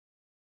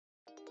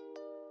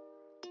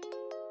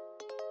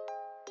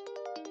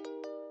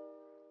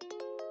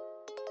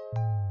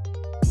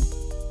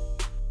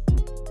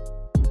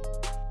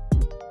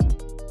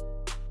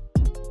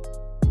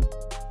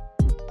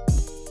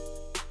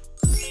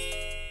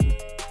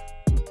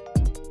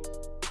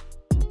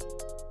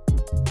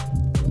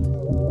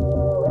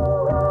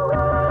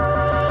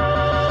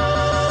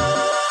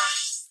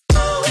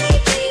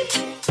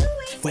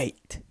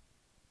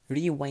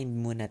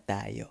rewind muna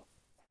tayo.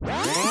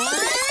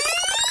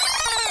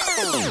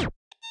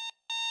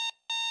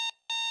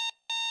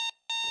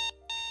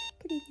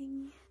 Good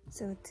evening.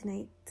 So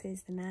tonight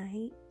is the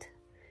night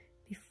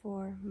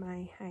before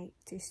my hike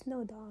to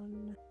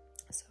Snowdon.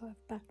 So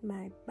I've packed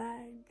my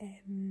bag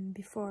and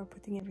before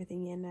putting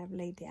everything in, I've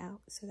laid it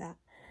out so that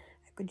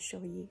I could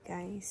show you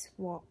guys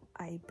what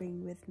I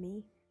bring with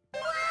me.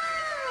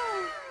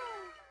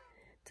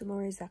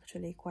 Tomorrow is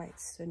actually quite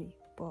sunny,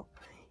 but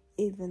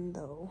even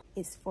though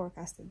it's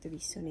forecasted to be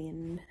sunny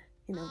and,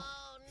 you know,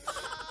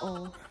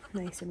 all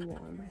nice and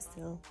warm, I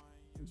still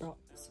brought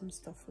some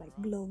stuff like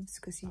gloves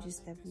because you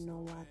just never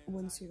know what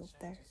once you're up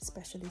there,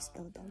 especially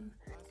Snowdon.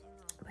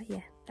 But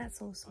yeah, that's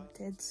all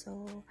sorted.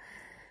 So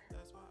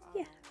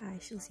yeah, I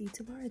shall see you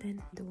tomorrow then.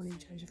 The one in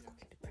charge of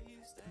cooking the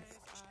breakfast,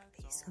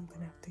 unfortunately, so I'm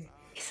gonna have to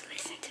just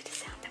listen to the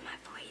sound of my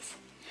voice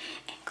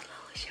and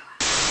close your eyes.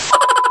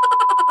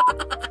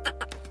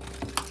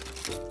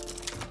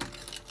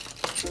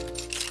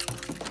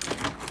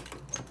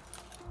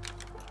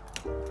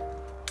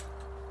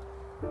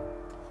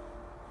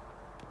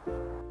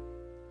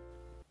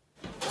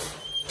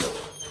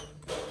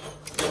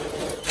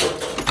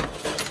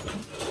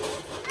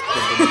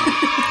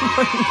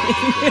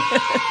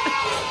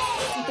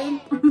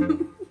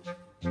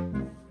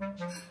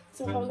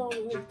 So how long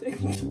will it take?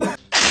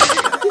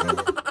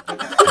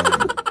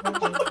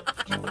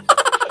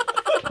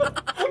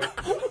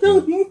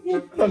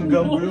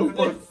 Hanggang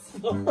bloopers.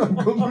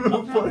 Hanggang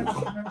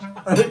bloopers.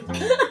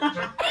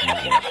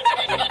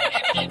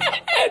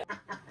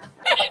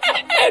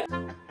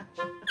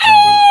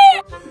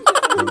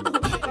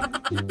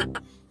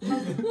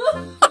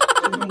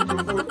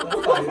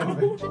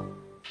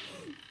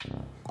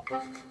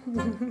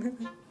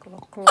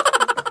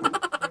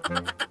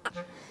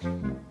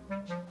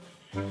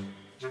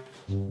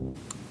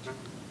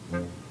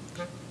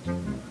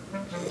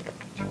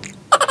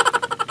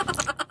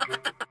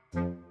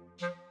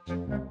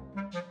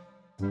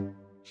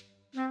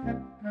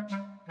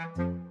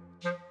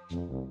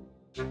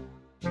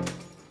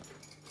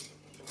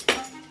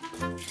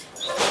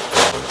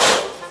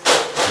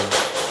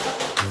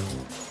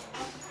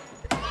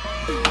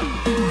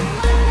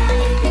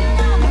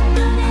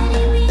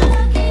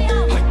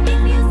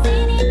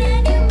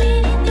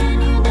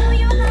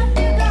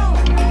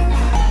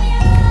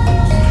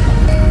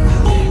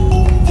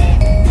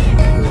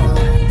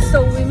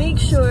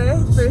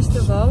 First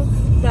of all,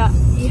 that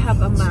you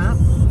have a map.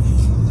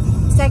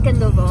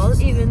 Second of all,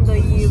 even though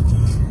you've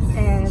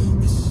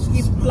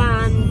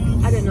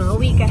planned, I don't know, a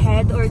week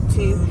ahead or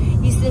two,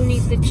 you still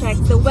need to check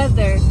the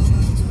weather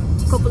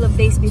a couple of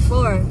days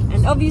before.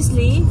 And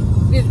obviously,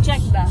 we've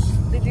checked that.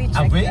 Did we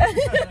check that?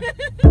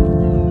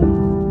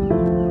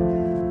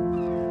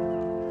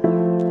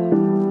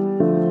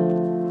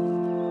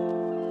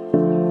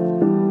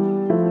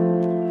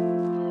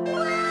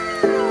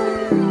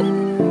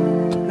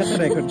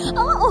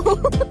 Oh!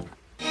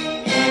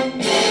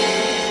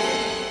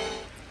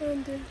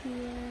 And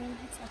here,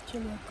 it's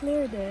actually a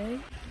clear day.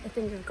 I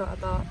think we've got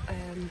about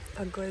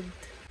a good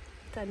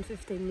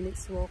 10-15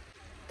 minutes walk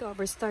to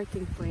our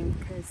starting point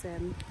because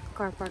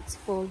car park's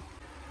full.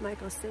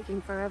 Michael's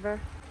taking forever.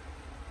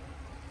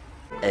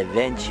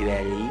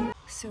 Eventually.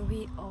 So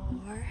we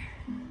are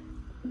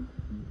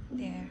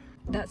there.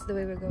 That's the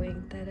way we're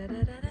going.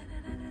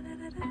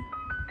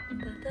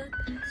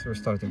 So we're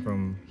starting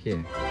from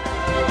here.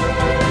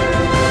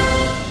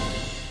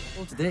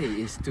 All today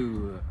is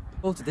to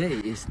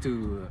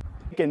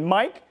And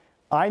Mike,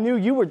 I knew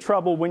you were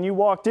trouble when you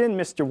walked in,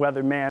 Mr.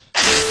 Weatherman.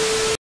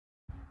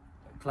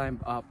 climb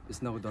up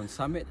Snowdon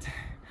summit.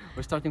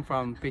 We're starting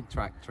from Pig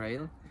Track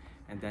Trail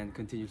and then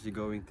continuously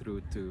going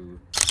through to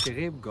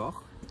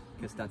Goch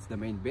because that's the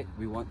main bit.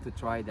 We want to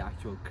try the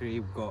actual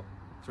Goch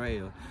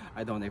trail.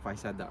 I don't know if I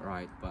said that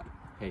right, but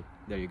hey,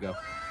 there you go.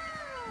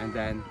 And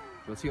then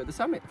we'll see you at the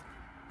summit.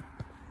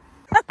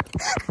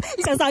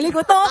 Isasali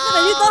ko to!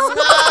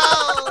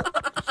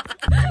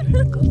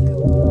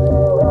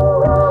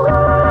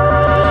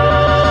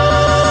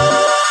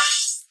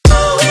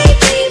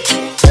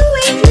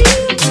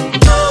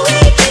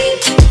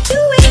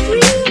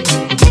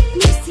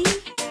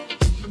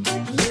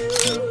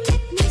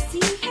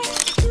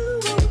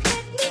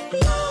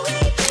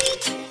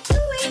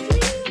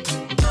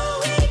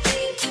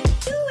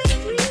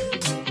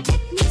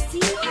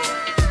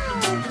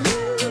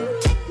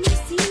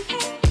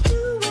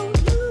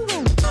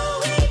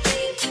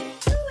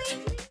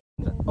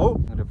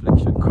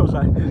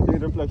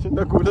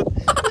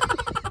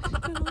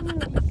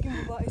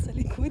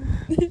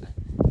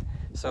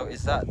 So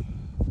is that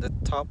the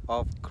top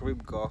of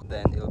Goch?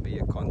 Then it'll be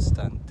a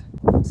constant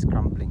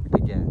scrambling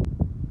again.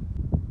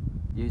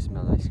 You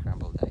smell like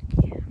scrambled egg.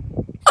 Yeah.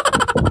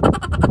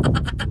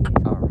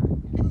 Alright.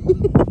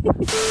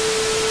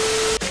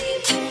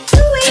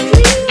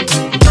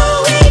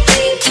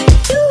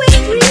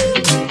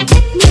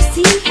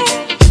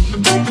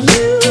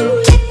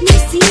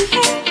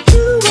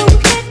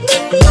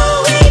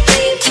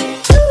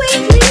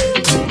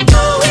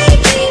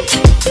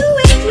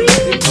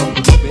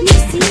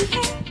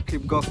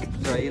 Goch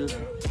trail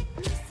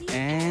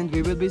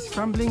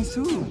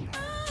soon.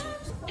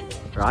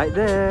 Right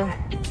there.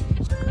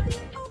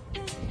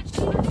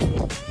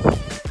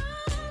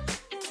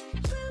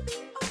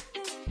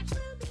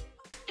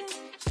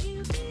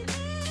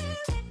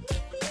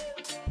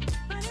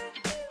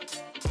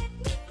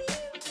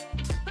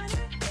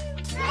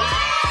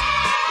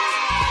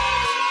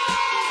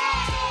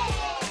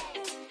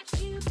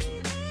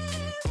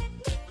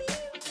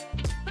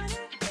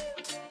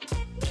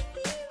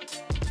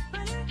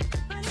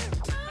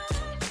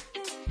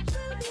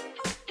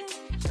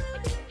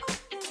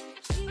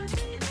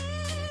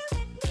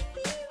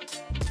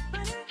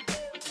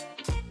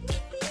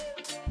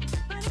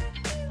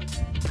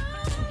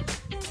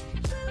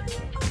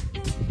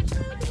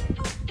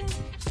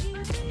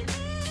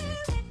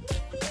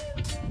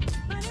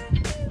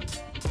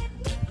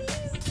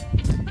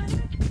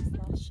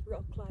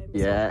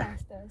 Yeah.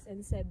 Asked us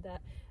and said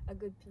that a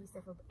good piece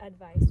of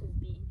advice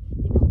would be,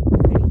 you know,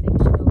 everything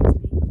should always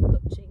be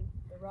touching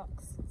the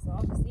rocks. So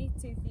obviously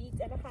 2 feet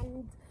and a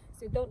hand.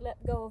 So don't let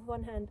go of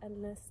one hand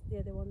unless the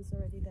other one's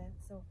already there.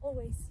 So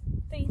always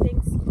 3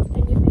 things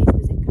and your face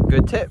doesn't come.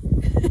 Good tip.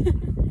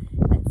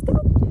 Let's go.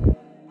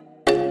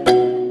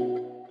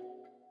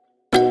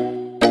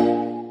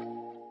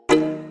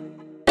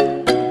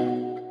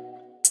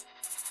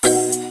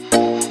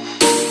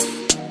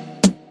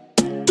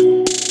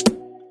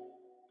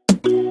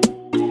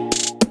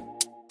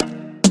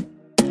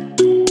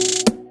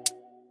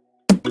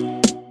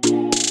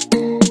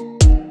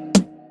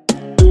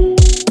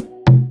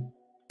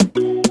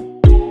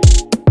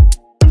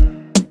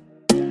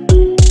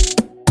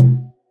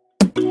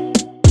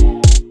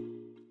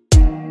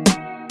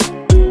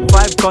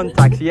 5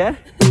 contacts, yeah?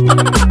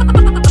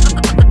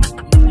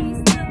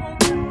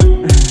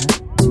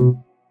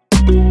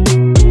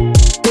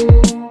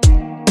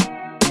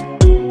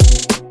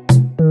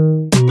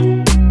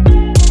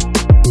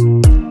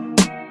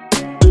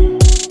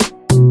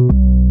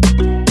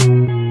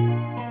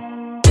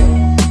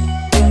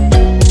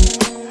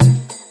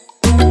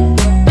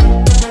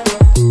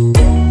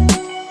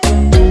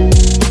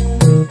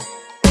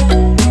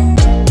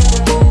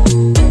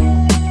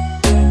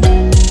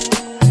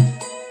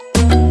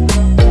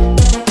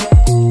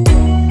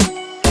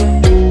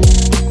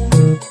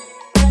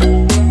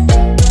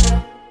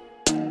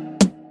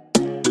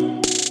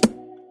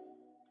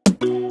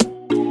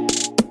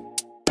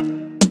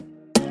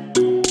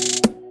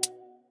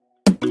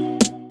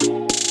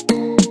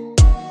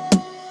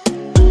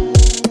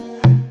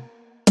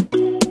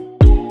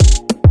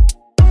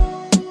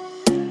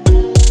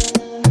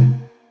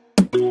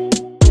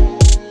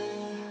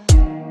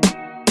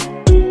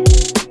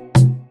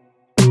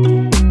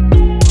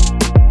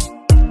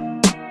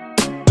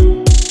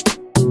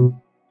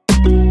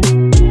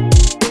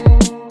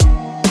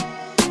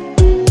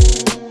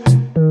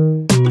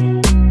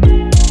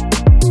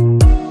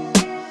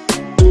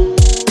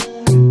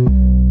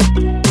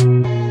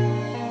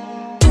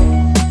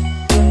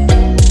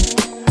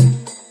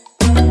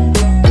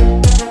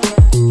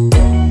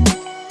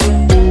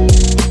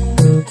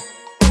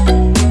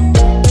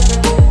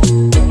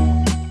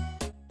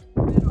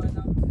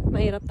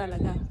 Mahirap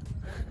talaga.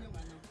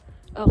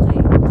 Okay.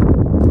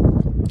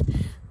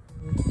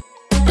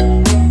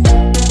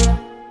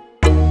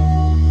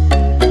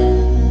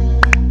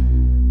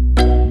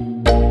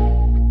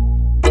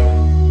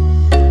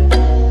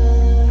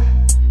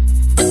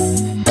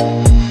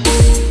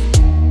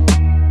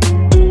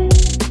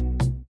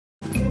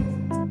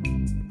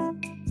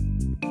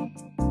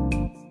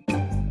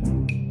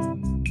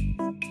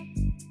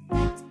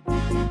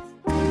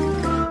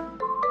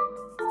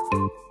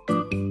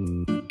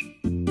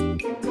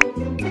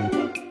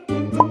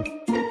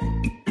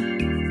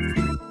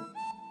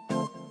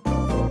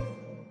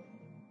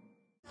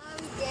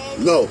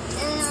 No.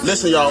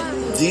 Listen, y'all.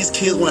 These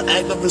kids want to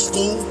act up in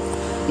school,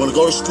 want to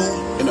go to school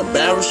and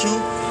embarrass you,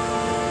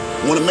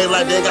 want to make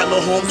like they ain't got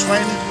no home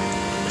training.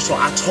 So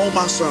I told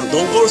my son,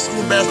 don't go to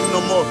school and embarrass me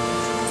no more.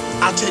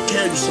 I take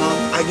care of you, son.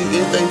 I give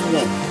you anything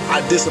you want.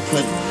 I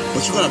discipline you.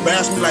 But you're going to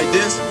embarrass me like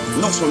this?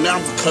 No, so now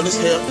I'm going to cut his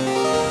hair,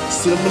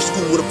 send him to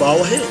school with a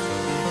bald head.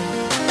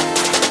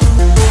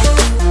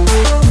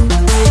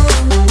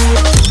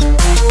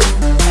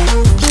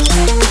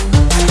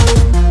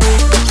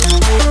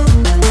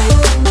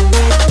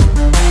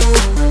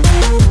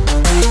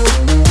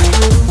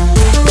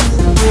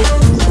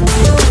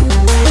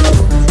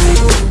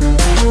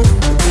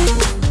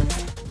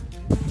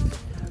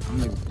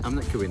 I'm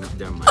not going up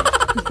there, man.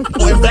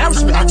 Don't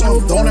embarrass me. I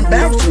told him, don't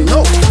embarrass me.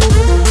 No.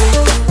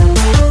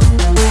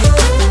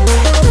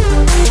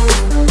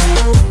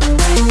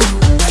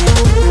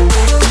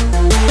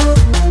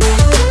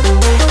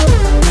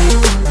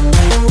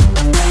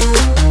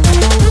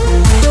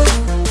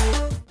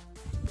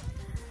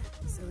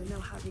 So we're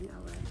now having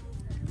our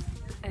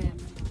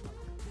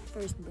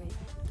first break.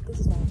 This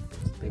is our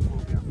first break. It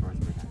will be our first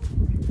break.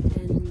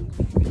 And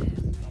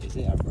Is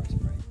it our first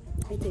break?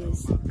 it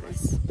is,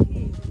 because,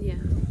 yeah.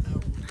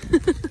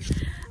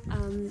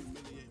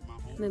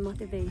 My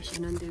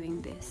motivation on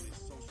doing this.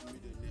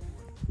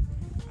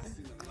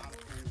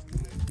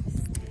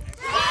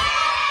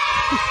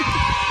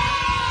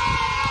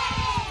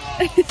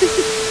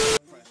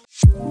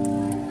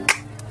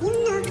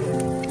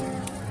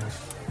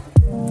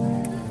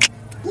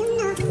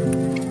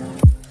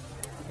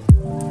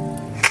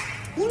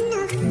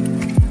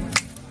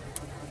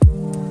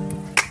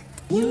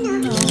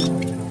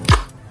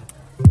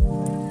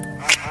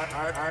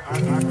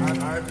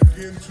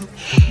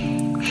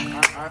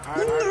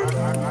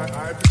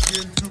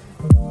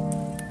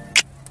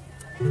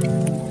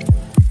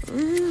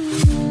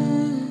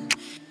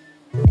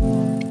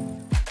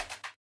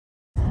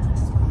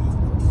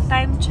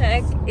 Time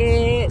check,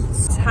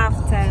 it's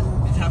 10:30.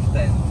 It's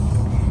 10:30.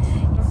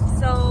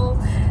 So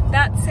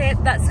that's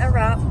it, that's a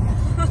wrap.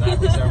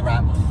 That is a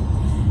wrap.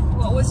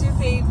 What was your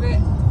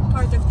favorite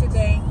part of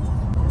today?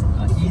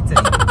 Eating.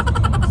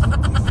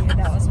 Yeah,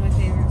 that was my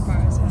favorite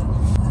part as well.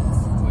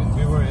 When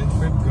we were in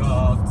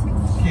Goch,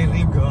 Yeah,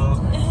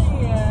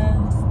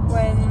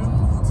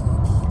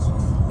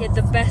 yeah,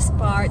 the best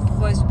part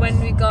was when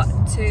we got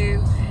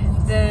to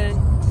the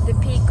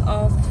peak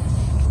of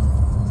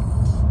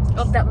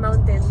that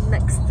mountain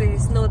next to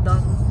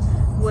Snowdon,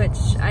 which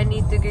I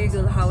need to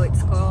Google how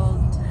it's called,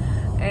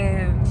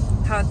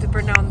 how to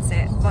pronounce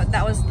it. But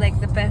that was like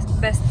the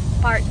best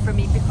part for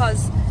me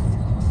because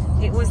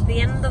it was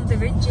the end of the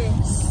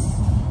ridges.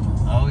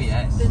 Oh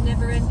yes. The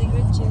never-ending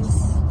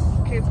ridges.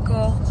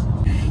 Goch.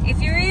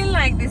 If you really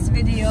like this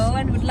video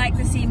and would like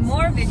to see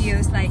more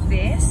videos like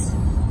this,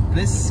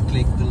 please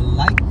click the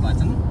like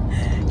button,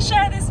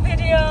 share this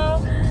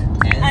video,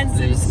 and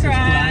please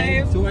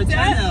subscribe to our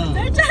channel.